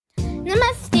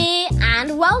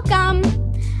and welcome.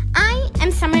 I am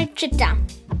Samar Chitta.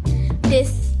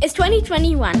 This is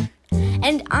 2021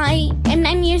 and I am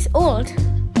 9 years old.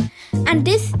 And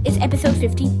this is episode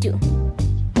 52.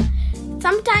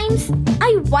 Sometimes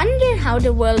I wonder how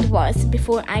the world was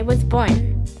before I was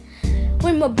born.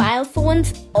 Were mobile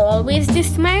phones always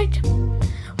this smart?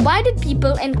 Why did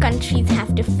people and countries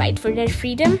have to fight for their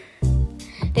freedom?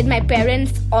 Did my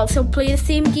parents also play the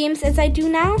same games as I do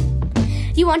now?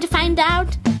 You want to find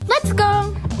out? Let's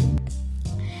go!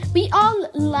 We all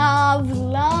love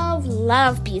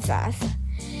pizzas.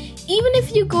 Even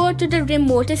if you go to the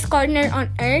remotest corner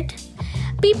on earth,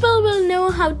 people will know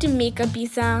how to make a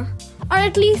pizza, or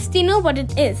at least they know what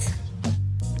it is.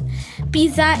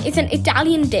 Pizza is an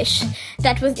Italian dish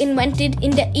that was invented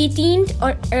in the 18th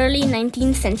or early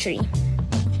 19th century.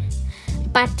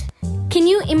 But can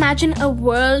you imagine a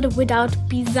world without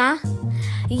pizza?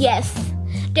 Yes,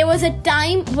 there was a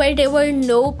time where there were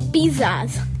no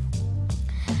pizzas.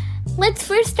 Let's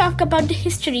first talk about the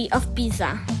history of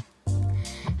pizza.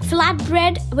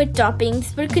 Flatbread with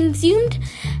toppings were consumed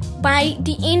by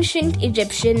the ancient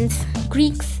Egyptians,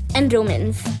 Greeks, and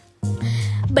Romans.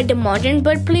 But the modern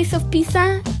birthplace of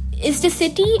pizza is the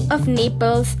city of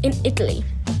Naples in Italy.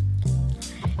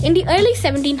 In the early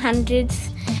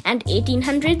 1700s and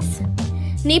 1800s,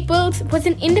 Naples was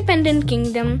an independent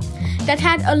kingdom that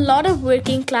had a lot of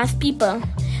working class people,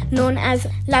 known as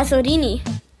Lazzarini.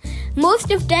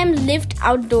 Most of them lived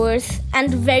outdoors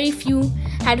and very few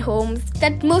had homes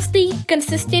that mostly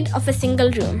consisted of a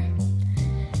single room.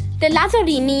 The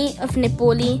Lazzarini of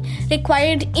Napoli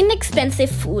required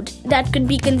inexpensive food that could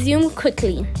be consumed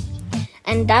quickly,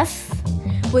 and thus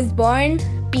was born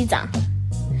pizza.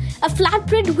 A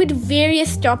flatbread with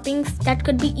various toppings that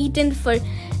could be eaten for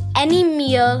any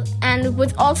meal and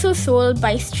was also sold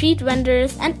by street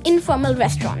vendors and informal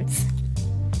restaurants.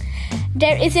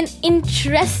 There is an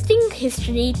interesting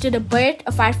history to the birth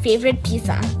of our favorite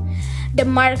pizza, the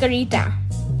Margherita.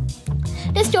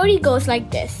 The story goes like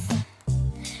this.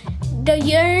 The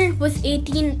year was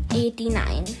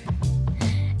 1889.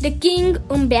 The King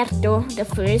Umberto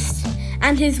I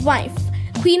and his wife,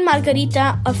 Queen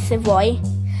Margherita of Savoy,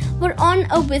 were on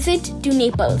a visit to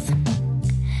Naples,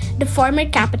 the former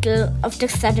capital of the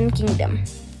Southern Kingdom.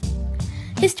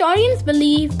 Historians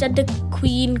believe that the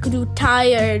Queen grew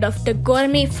tired of the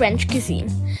gourmet French cuisine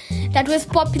that was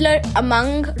popular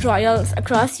among royals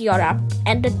across Europe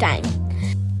at the time,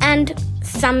 and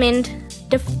summoned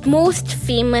the most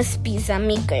famous pizza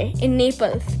maker in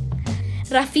Naples,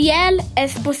 Raffaele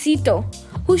Esposito,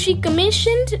 who she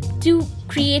commissioned to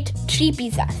create 3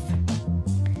 pizzas.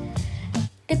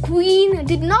 The Queen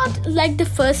did not like the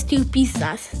first 2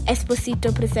 pizzas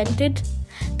Esposito presented,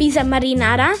 pizza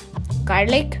marinara,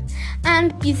 garlic,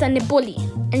 and pizza Napoli,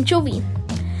 anchovy.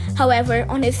 However,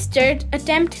 on his 3rd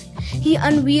attempt, he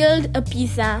unveiled a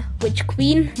pizza which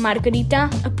Queen Margherita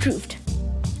approved.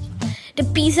 The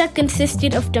pizza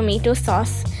consisted of tomato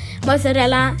sauce,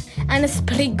 mozzarella, and a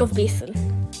sprig of basil.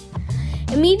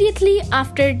 Immediately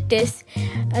after this,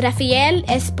 Raffaele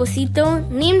Esposito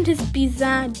named his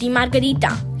pizza Di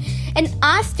Margherita and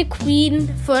asked the Queen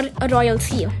for a royal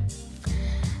seal.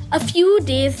 A few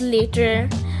days later,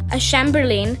 a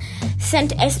chamberlain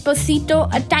sent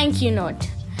Esposito a thank you note,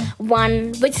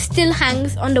 one which still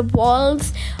hangs on the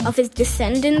walls of his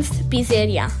descendants'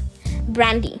 pizzeria,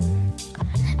 Brandi.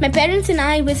 My parents and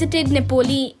I visited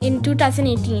Napoli in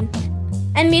 2018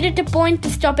 and made it a point to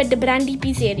stop at the Brandi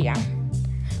pizzeria.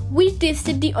 We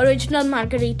tasted the original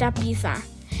Margherita pizza,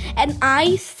 and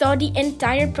I saw the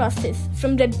entire process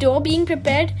from the dough being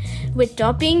prepared with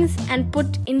toppings and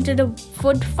put into the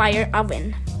wood fire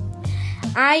oven.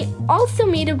 I also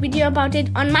made a video about it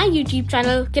on my YouTube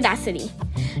channel, Kidacity.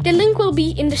 The link will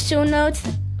be in the show notes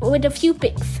with a few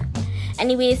pics.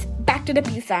 Anyways, back to the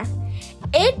pizza.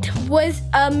 It was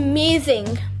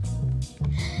amazing.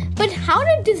 But how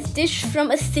did this dish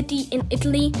from a city in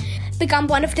Italy become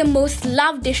one of the most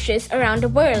loved dishes around the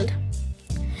world?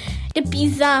 The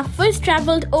pizza first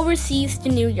traveled overseas to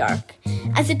New York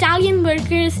as Italian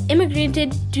workers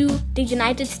immigrated to the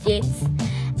United States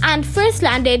and first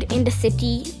landed in the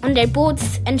city on their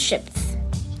boats and ships.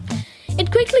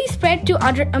 It quickly spread to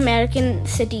other American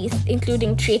cities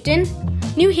including Trenton,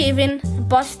 New Haven,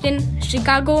 Boston,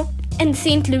 Chicago, and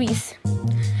St. Louis.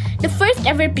 The first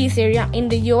ever pizzeria in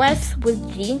the US was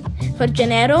G for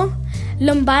Gennaro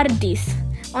Lombardi's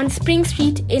on Spring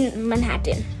Street in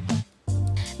Manhattan.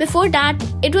 Before that,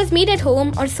 it was made at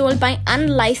home or sold by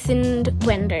unlicensed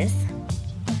vendors.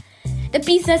 The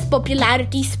pizza's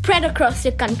popularity spread across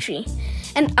the country,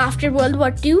 and after World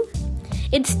War II,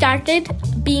 it started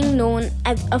being known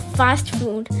as a fast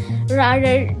food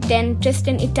rather than just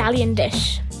an Italian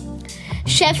dish.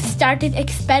 Chefs started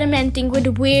experimenting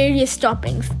with various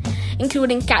toppings,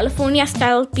 including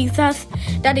California-style pizzas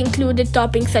that included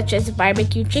toppings such as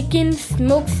barbecue chicken,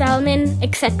 smoked salmon,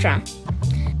 etc.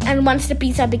 And once the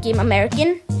pizza became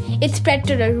American, it spread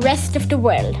to the rest of the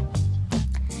world.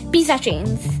 Pizza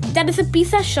chains. That is a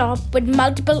pizza shop with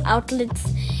multiple outlets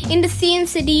in the same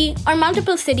city or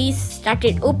multiple cities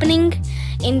started opening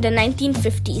in the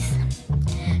 1950s.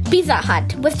 Pizza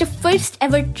Hut was the first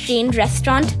ever chain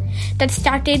restaurant that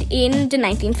started in the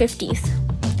 1950s.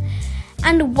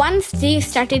 And once they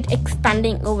started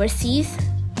expanding overseas,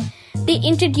 they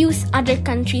introduced other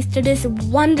countries to this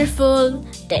wonderful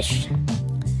dish.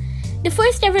 The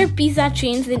first ever pizza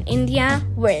chains in India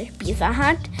were Pizza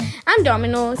Hut and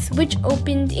Domino's, which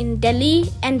opened in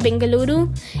Delhi and Bengaluru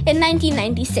in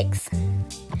 1996.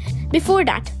 Before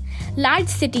that, large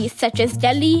cities such as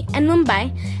Delhi and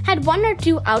Mumbai had one or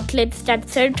two outlets that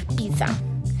served pizza.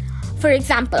 For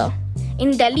example,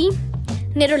 in Delhi,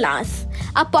 Nirola's,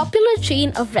 a popular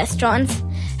chain of restaurants,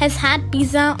 has had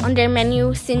pizza on their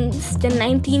menu since the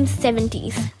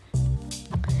 1970s.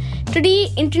 Today,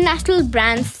 international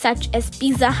brands such as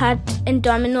Pizza Hut and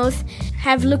Domino's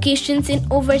have locations in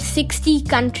over 60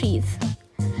 countries.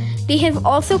 They have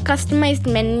also customized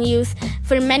menus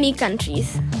for many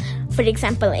countries. For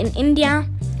example, in India,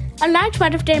 a large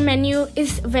part of their menu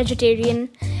is vegetarian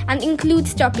and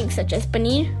includes toppings such as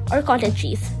paneer or cottage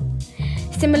cheese.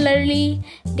 Similarly,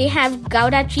 they have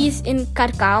Gouda cheese in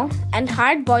Curaçao and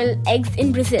hard-boiled eggs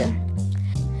in Brazil.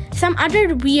 Some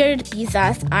other weird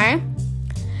pizzas are: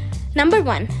 Number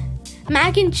 1.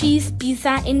 Mac and cheese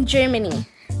pizza in Germany.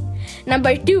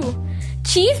 Number 2.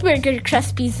 Cheeseburger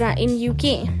crust pizza in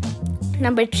UK.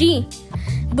 Number 3.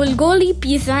 Bulgogi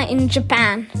pizza in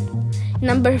Japan.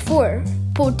 Number 4.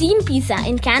 Poutine pizza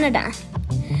in Canada.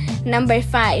 Number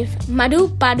 5. Madu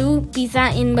Padu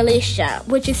pizza in Malaysia,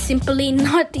 which is simply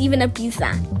not even a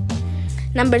pizza.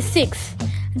 Number 6.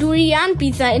 Durian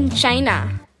pizza in China.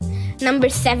 Number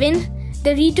 7.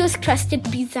 Doritos crusted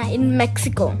pizza in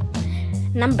Mexico.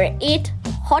 Number 8.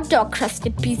 Hot dog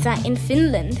crusted pizza in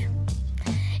Finland.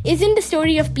 Isn't the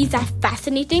story of pizza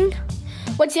fascinating?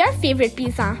 What's your favorite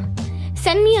pizza?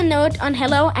 Send me a note on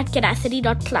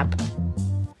hello@cadacity.club.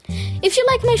 If you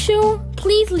like my show,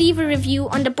 please leave a review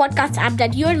on the podcast app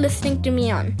that you're listening to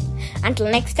me on. Until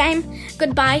next time,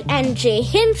 goodbye and Jai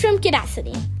Hind from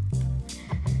Cadacity.